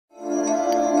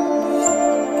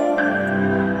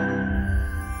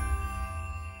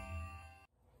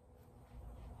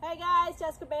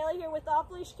Kelly here with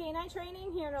Off-Leash K9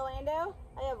 Training here in Orlando.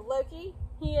 I have Loki.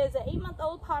 He is an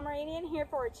 8-month-old Pomeranian here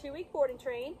for a 2-week board and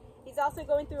train. He's also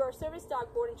going through our service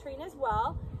dog board and train as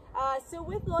well. So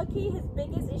with Loki, his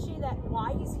biggest issue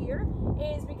why he's here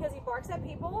is because he barks at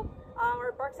people,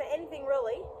 or barks at anything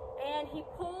really, and he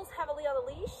pulls heavily on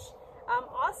the leash.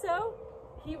 Also,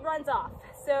 he runs off.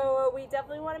 So we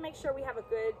definitely want to make sure we have a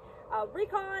good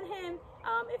recall on him.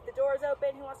 If the door is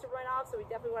open, he wants to run off, so we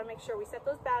definitely want to make sure we set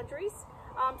those boundaries.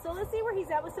 So let's see where he's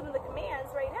at with some of the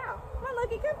commands right now. Come on,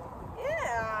 Loki, come.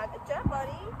 Yeah, good job,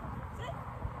 buddy. Sit.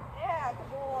 Yeah, good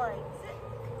boy. Sit.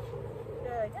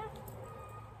 Good. Down.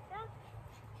 Down.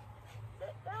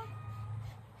 Sit. Down.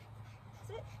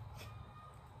 Sit.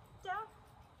 Down.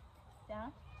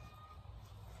 Down.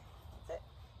 Sit.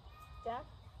 Down.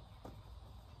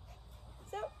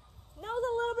 So, knows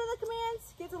a little bit of the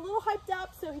commands, gets a little hyped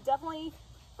up, so he definitely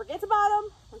forgets about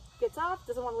them, gets off,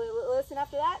 doesn't want to listen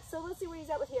after that. So let's see where he's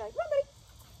at with healing. Come on, buddy.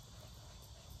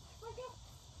 Come on, go.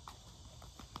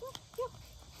 Heel.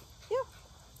 Heel.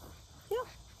 Heel.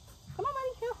 Come on,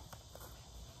 buddy. Heel.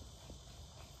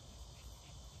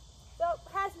 So,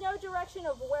 has no direction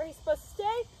of where he's supposed to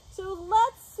stay. So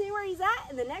let's see where he's at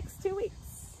in the next 2 weeks.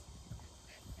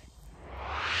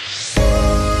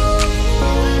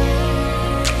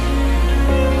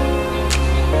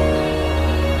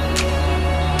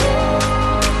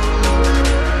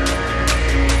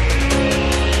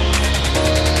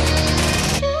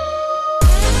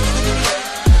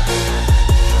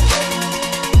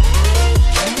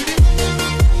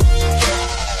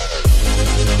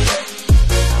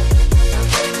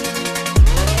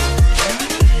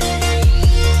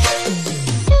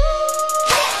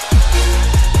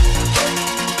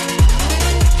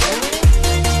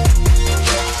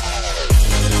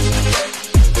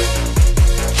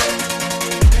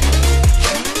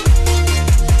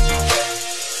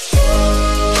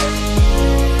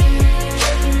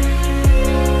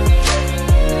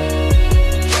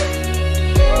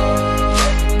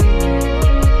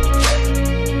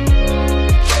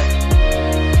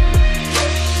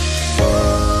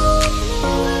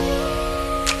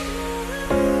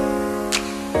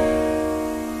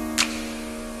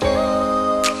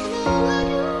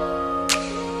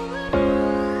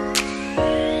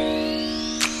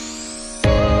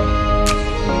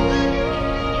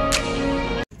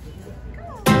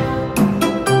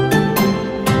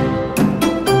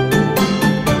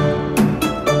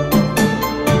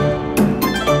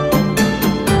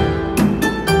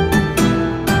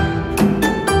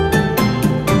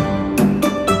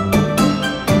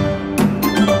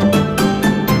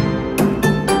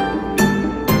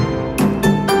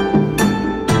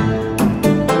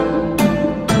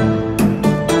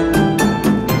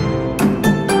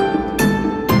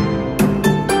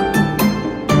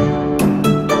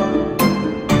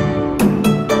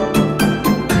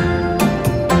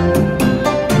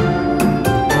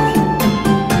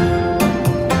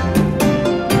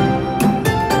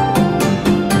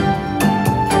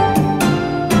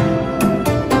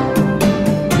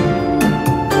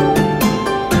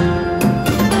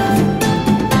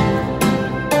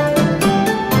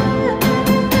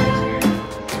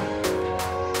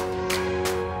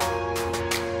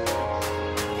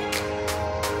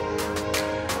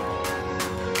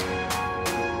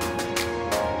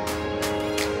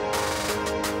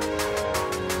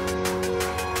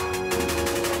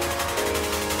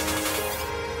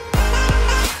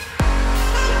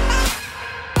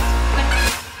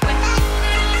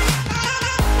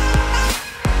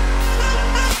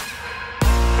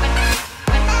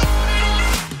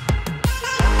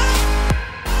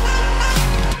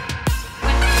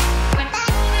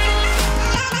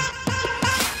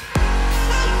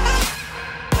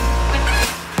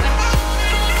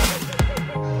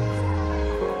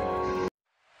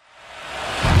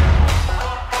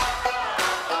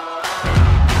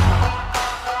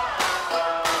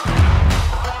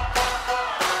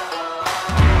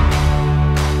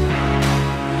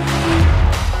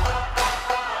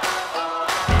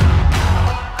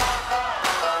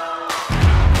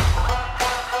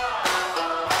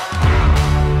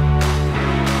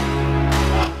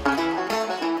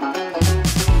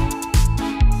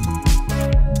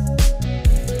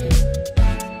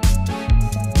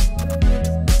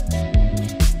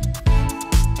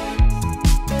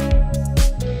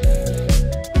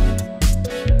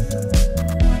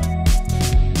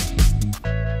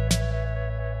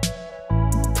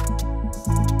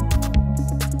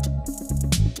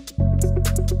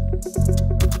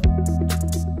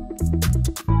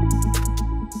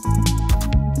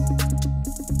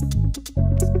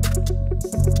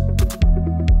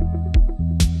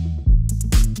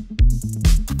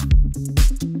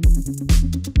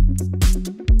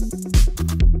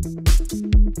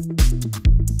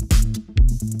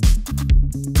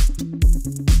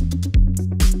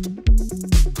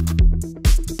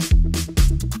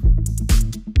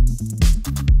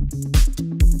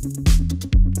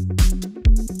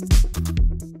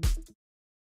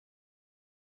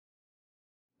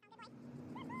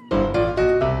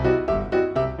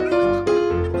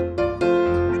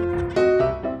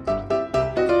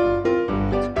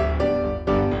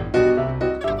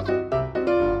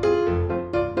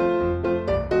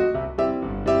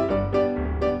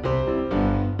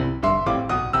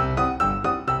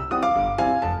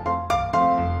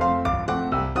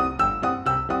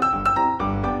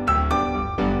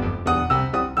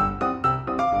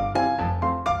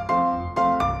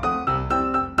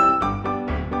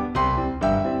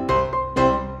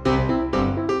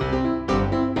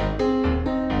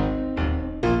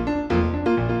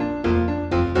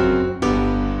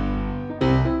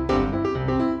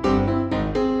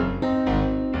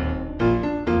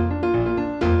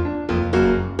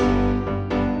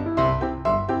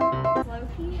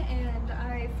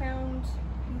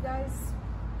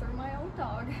 work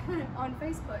dog on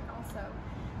Facebook also.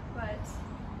 But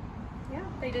yeah,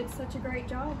 they did such a great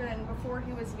job, and before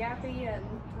he was yappy and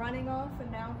running off,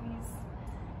 and now he's